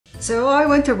So I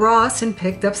went to Ross and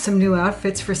picked up some new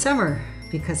outfits for summer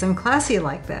because I'm classy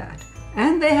like that.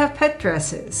 And they have pet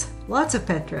dresses, lots of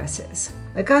pet dresses.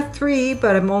 I got 3,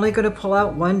 but I'm only going to pull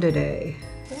out 1 today.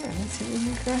 There, let's see what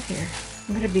we've got here.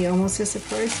 I'm going to be almost as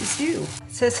surprised as you.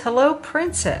 It says, "Hello,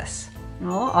 Princess."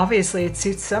 Well, obviously it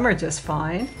suits summer just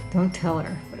fine. Don't tell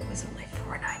her, but it was only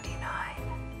 $4.99.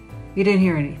 You didn't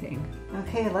hear anything.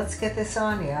 Okay, let's get this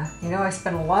on ya. You know, I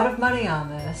spent a lot of money on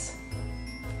this.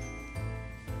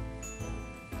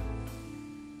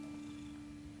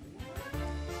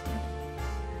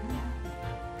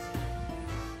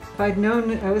 If I'd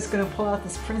known I was going to pull out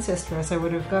this princess dress, I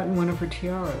would have gotten one of her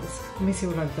tiaras. Let me see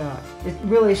what I've got. It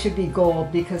really should be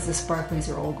gold because the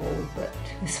sparklies are all gold, but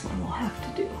this one will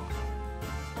have to do.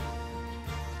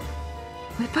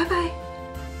 Bye-bye.